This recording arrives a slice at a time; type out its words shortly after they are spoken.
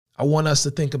I want us to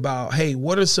think about, hey,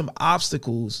 what are some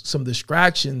obstacles, some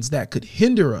distractions that could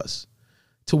hinder us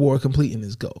toward completing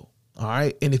this goal? All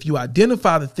right. And if you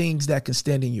identify the things that can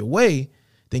stand in your way,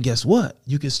 then guess what?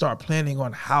 You can start planning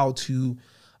on how to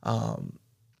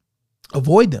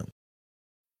avoid them.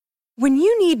 When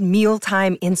you need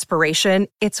mealtime inspiration,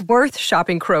 it's worth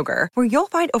shopping Kroger, where you'll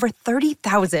find over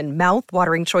 30,000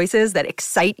 mouth-watering choices that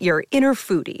excite your inner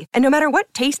foodie. And no matter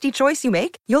what tasty choice you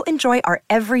make, you'll enjoy our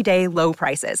everyday low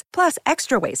prices, plus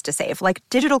extra ways to save, like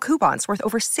digital coupons worth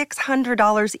over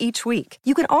 $600 each week.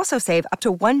 You can also save up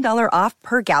to $1 off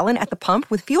per gallon at the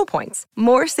pump with fuel points.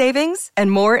 More savings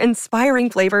and more inspiring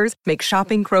flavors make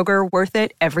shopping Kroger worth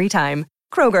it every time.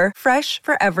 Kroger, fresh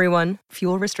for everyone.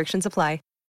 Fuel restrictions apply.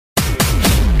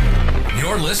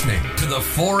 You're listening to the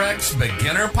Forex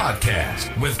Beginner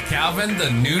Podcast with Calvin the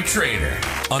New Trader.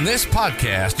 On this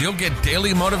podcast, you'll get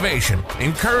daily motivation,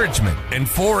 encouragement, and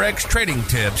Forex trading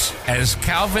tips as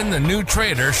Calvin the New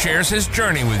Trader shares his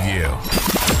journey with you.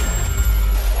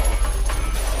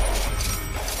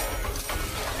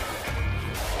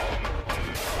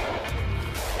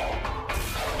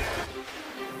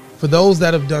 For those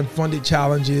that have done funded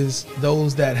challenges,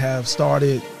 those that have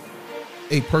started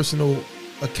a personal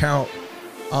account,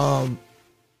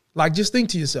 like just think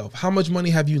to yourself, how much money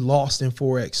have you lost in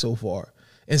Forex so far?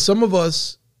 And some of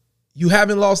us, you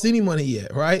haven't lost any money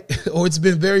yet, right? Or it's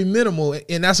been very minimal,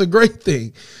 and that's a great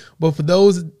thing. But for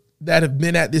those that have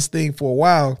been at this thing for a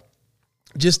while,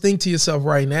 just think to yourself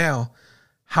right now,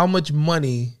 how much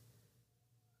money,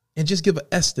 and just give an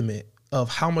estimate of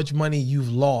how much money you've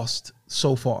lost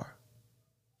so far,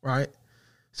 right?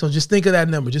 So just think of that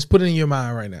number. Just put it in your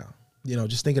mind right now.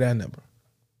 Just think of that number.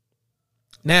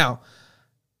 Now,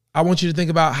 I want you to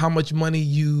think about how much money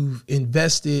you've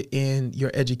invested in your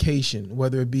education,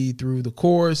 whether it be through the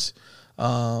course,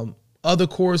 other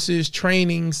courses,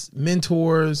 trainings,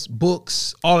 mentors,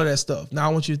 books, all of that stuff. Now,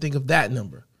 I want you to think of that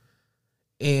number.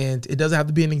 And it doesn't have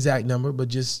to be an exact number, but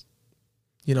just,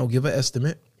 give an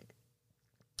estimate.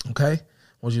 Okay? I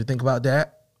want you to think about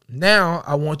that. Now,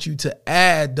 I want you to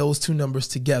add those two numbers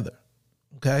together.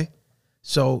 Okay?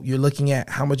 So you're looking at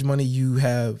how much money you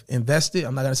have invested.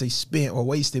 I'm not going to say spent or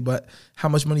wasted, but how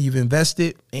much money you've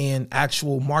invested in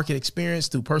actual market experience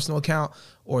through personal account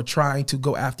or trying to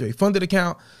go after a funded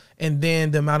account. And then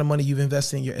the amount of money you've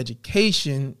invested in your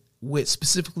education with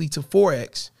specifically to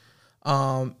Forex.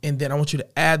 And then I want you to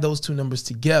add those two numbers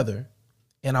together.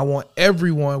 And I want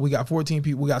everyone, we got 14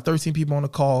 people, we got 13 people on the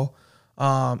call.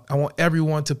 I want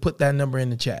everyone to put that number in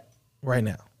the chat right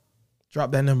now.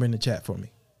 Drop that number in the chat for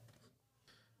me.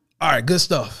 All right, good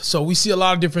stuff. So we see a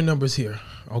lot of different numbers here,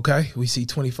 okay? We see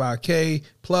 25K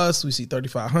plus, we see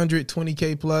 3,500,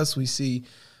 20K plus, we see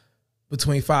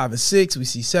between 5 and 6, we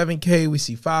see 7K, we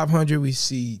see 500, we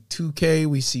see 2K,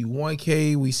 we see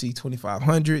 1K, we see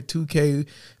 2,500, 2K,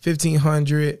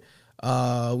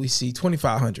 1,500, we see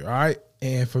 2,500, all right?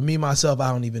 And for me, myself, I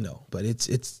don't even know, but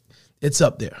it's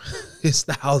up there. It's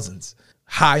thousands.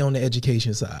 High on the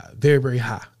education side, very, very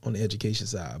high on the education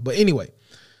side. But anyway,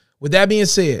 with that being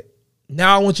said,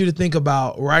 now I want you to think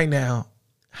about right now,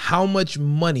 how much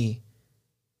money,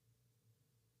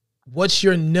 what's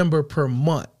your number per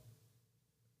month?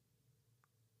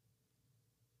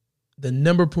 The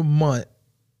number per month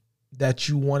that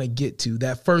you want to get to,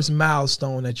 that first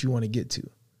milestone that you want to get to.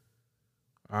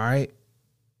 All right.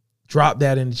 Drop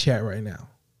that in the chat right now.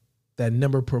 That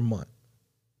number per month.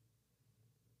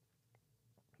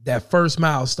 That first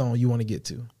milestone you want to get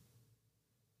to.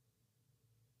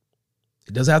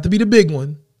 It doesn't have to be the big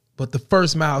one, but the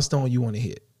first milestone you want to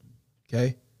hit.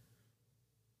 Okay.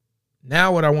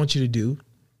 Now what I want you to do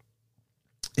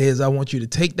is I want you to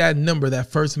take that number,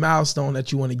 that first milestone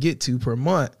that you want to get to per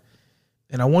month,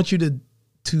 and I want you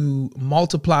to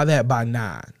multiply that by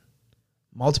 9.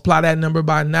 Multiply that number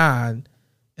by 9,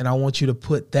 and I want you to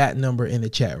put that number in the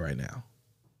chat right now.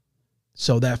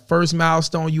 So that first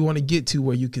milestone you want to get to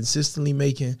where you're consistently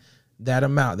making that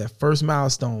amount, that first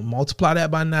milestone, multiply that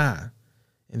by 9.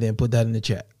 And then put that in the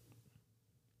chat.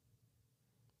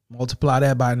 Multiply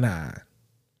that by 9.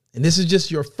 And this is just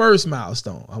your first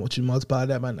milestone. I want you to multiply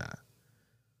that by 9.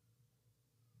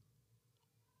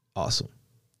 Awesome.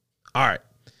 All right.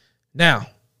 Now,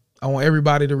 I want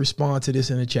everybody to respond to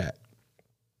this in the chat.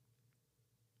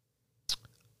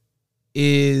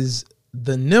 Is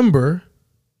the number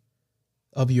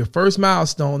of your first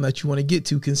milestone that you want to get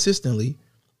to consistently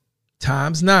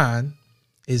times 9,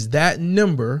 is that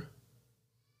number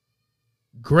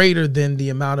greater than the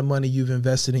amount of money you've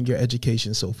invested in your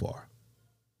education so far?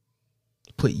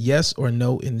 Put yes or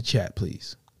no in the chat,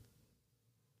 please.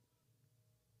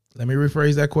 Let me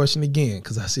rephrase that question again,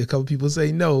 because I see a couple people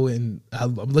say no, and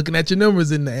I'm looking at your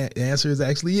numbers, and the answer is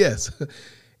actually yes.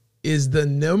 Is the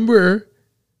number,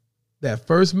 that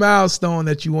first milestone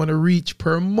that you want to reach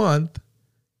per month,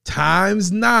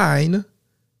 times 9,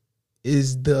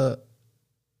 is the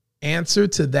answer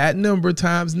to that number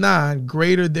times 9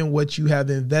 greater than what you have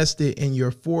invested in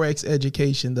your Forex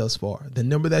education thus far? The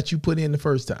number that you put in the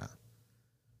first time.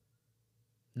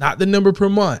 Not the number per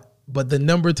month, but the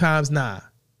number times 9.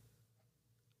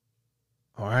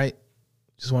 All right.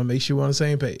 Just want to make sure we're on the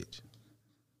same page.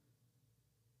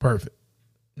 Perfect.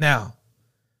 Now,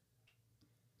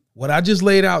 what I just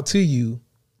laid out to you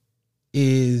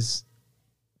is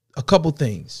a couple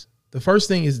things. The first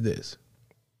thing is this.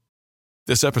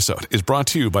 This episode is brought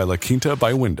to you by La Quinta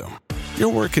by Wyndham. Your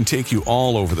work can take you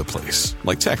all over the place,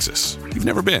 like Texas. You've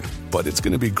never been, but it's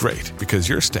going to be great because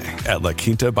you're staying at La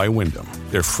Quinta by Wyndham.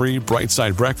 Their free Bright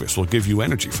Side breakfast will give you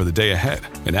energy for the day ahead.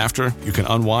 And after, you can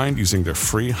unwind using their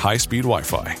free high-speed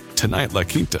Wi-Fi. Tonight, La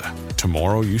Quinta.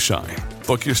 Tomorrow, you shine.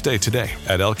 Book your stay today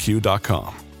at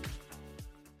LQ.com.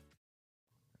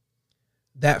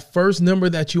 That first number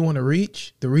that you want to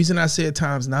reach, the reason I said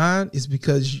times 9 is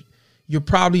because you're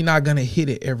probably not going to hit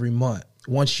it every month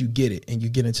once you get it and you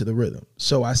get into the rhythm.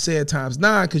 So I said times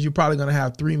 9 because you're probably going to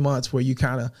have 3 months where you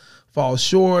kind of fall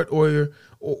short, or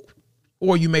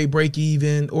you may break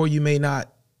even, or you may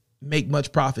not make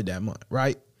much profit that month,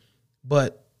 right?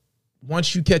 But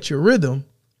once you catch your rhythm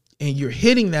and you're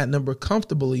hitting that number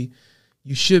comfortably,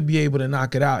 you should be able to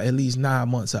knock it out at least 9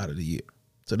 months out of the year.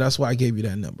 So that's why I gave you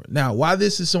that number. Now, why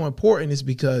this is so important is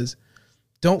because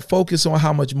don't focus on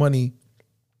how much money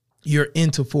you're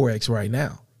into Forex right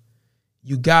now.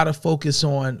 You got to focus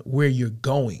on where you're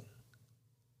going.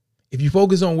 If you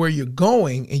focus on where you're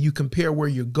going and you compare where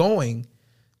you're going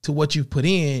to what you've put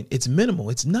in, it's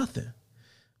minimal. It's nothing.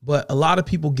 But a lot of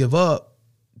people give up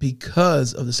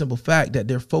because of the simple fact that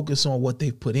they're focused on what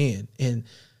they've put in, and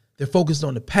they're focused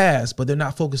on the past, but they're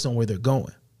not focused on where they're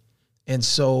going. And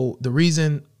so the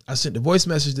reason I sent the voice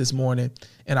message this morning,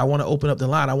 and I want to open up the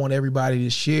line, I want everybody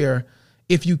to share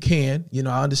if you can. You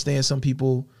know, I understand some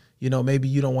people, you know, maybe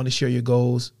you don't want to share your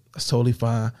goals. That's totally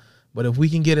fine. But if we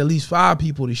can get at least 5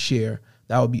 people to share,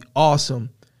 that would be awesome.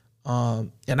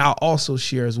 And I'll also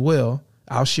share as well.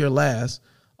 I'll share last.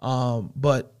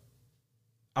 But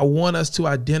I want us to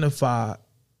identify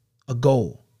a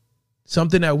goal,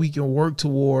 something that we can work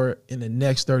toward in the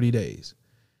next 30 days,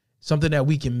 something that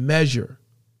we can measure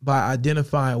by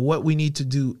identifying what we need to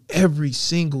do every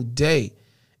single day.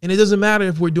 And it doesn't matter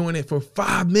if we're doing it for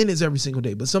 5 minutes every single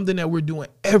day, but something that we're doing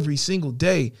every single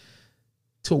day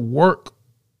to work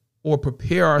or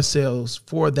prepare ourselves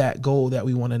for that goal that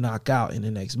we want to knock out in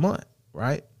the next month,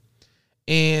 right?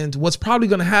 And what's probably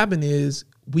going to happen is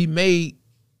we may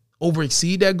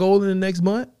overexceed that goal in the next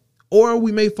month, or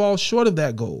we may fall short of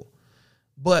that goal.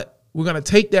 But we're going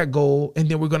to take that goal and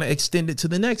then we're going to extend it to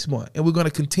the next month. And we're going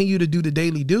to continue to do the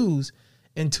daily dues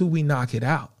until we knock it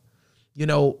out. You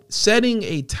know, setting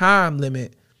a time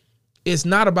limit is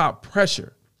not about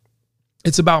pressure.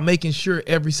 It's about making sure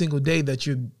every single day that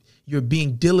you're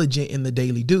being diligent in the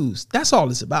daily dues. That's all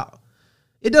it's about.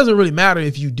 It doesn't really matter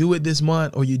if you do it this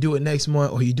month or you do it next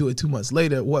month or you do it 2 months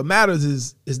later. What matters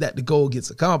is that the goal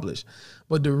gets accomplished.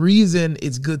 But the reason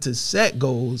it's good to set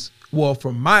goals, well,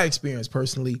 from my experience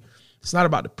personally, it's not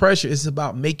about the pressure. It's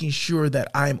about making sure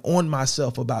that I'm on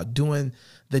myself about doing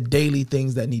the daily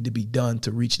things that need to be done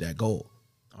to reach that goal.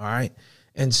 All right.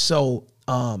 And so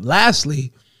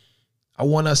lastly, I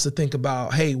want us to think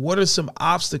about, hey, what are some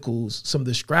obstacles, some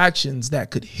distractions that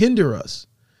could hinder us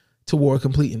toward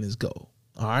completing this goal?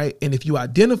 All right. And if you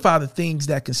identify the things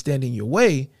that can stand in your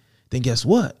way, then guess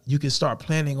what? You can start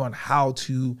planning on how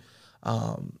to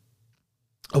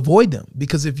avoid them.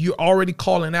 Because if you're already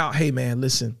calling out, hey, man,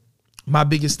 listen, my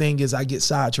biggest thing is I get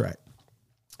sidetracked.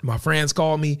 My friends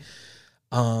call me,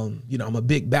 I'm a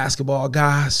big basketball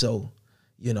guy. So,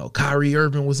 Kyrie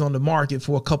Irving was on the market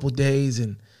for a couple of days,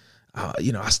 and,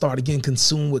 I started getting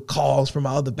consumed with calls from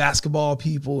my other basketball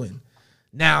people. And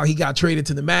now he got traded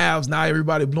to the Mavs. Now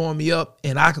everybody blowing me up,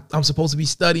 and I'm supposed to be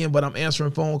studying, but I'm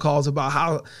answering phone calls about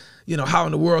how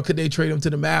in the world could they trade him to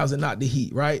the Mavs and not the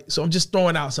Heat, right? So I'm just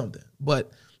throwing out something,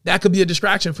 but that could be a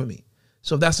distraction for me.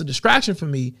 So if that's a distraction for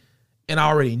me, and I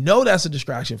already know that's a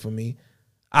distraction for me,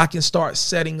 I can start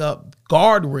setting up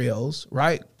guardrails,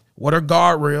 right? What are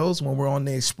guardrails? When we're on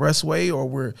the expressway or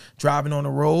we're driving on the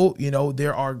road,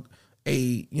 there are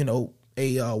a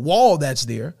wall that's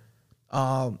there.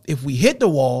 If we hit the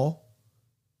wall,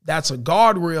 that's a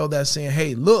guardrail that's saying,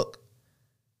 hey, look,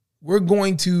 we're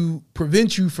going to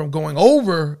prevent you from going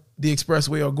over the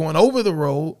expressway or going over the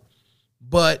road,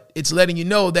 but it's letting you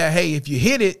know that, hey, if you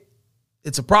hit it,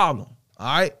 it's a problem.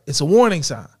 All right. It's a warning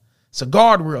sign. It's a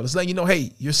guardrail. It's letting you know,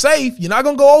 hey, you're safe. You're not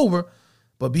going to go over,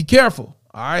 but be careful.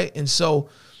 All right. And so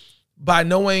by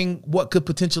knowing what could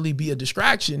potentially be a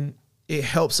distraction, it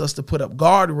helps us to put up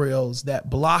guardrails that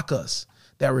block us,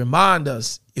 that remind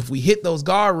us. If we hit those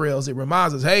guardrails, it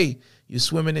reminds us, hey, you're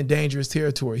swimming in dangerous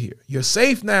territory here. You're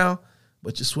safe now,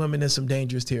 but you're swimming in some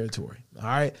dangerous territory. All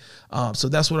right. So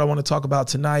that's what I want to talk about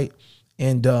tonight.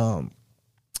 And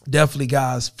definitely,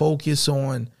 guys, focus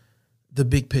on the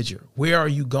big picture. Where are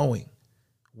you going?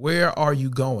 Where are you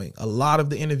going? A lot of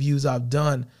the interviews I've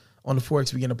done on the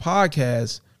Forex Beginner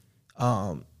podcast,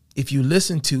 if you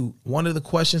listen to, one of the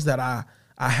questions that I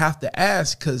have to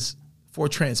ask, because for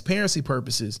transparency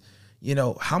purposes,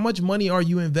 how much money are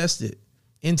you invested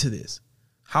into this?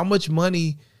 How much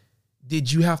money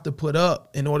did you have to put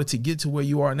up in order to get to where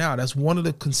you are now? That's one of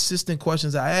the consistent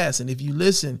questions I ask. And if you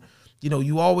listen,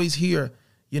 you always hear,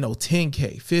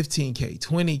 10K, 15K,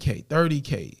 20K,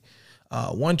 30K.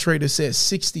 One trader says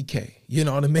 60K, you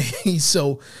know what I mean?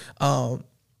 So,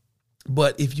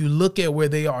 but if you look at where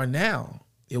they are now,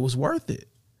 it was worth it.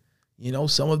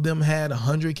 Some of them had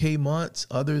 100K months.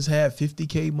 Others had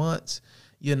 50K months.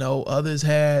 Others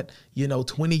had,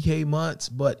 20K months,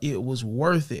 but it was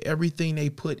worth it. Everything they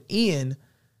put in,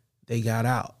 they got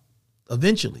out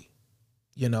eventually.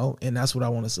 And that's what I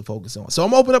want us to focus on. So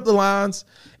I'm open up the lines,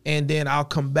 and then I'll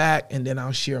come back and then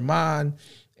I'll share mine.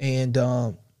 And,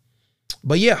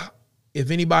 but yeah, if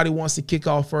anybody wants to kick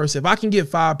off first, if I can get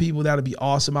 5 people, that'll be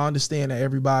awesome. I understand that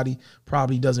everybody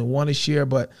probably doesn't want to share,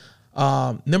 but,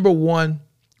 number one,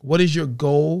 what is your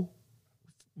goal?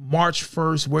 March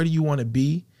 1st, where do you want to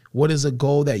be? What is a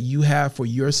goal that you have for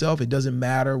yourself? It doesn't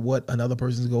matter what another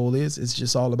person's goal is. It's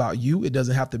just all about you. It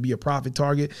doesn't have to be a profit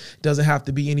target. It doesn't have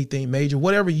to be anything major.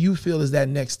 Whatever you feel is that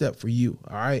next step for you.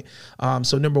 All right.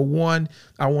 So number one,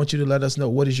 I want you to let us know,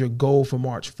 what is your goal for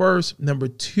March 1st? Number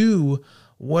two,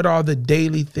 what are the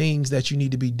daily things that you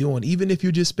need to be doing? Even if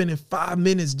you're just spending 5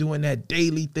 minutes doing that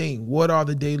daily thing, what are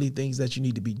the daily things that you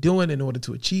need to be doing in order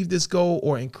to achieve this goal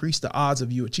or increase the odds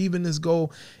of you achieving this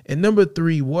goal? And number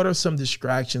three, what are some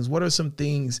distractions? What are some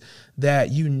things that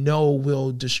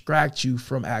will distract you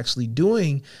from actually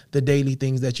doing the daily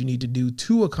things that you need to do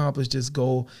to accomplish this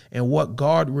goal? And what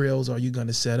guardrails are you going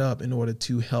to set up in order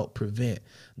to help prevent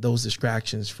those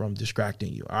distractions from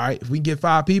distracting you? All right. If we can get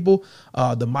 5 people,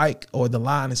 the mic or the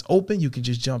line is open. You can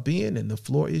just jump in and the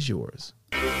floor is yours.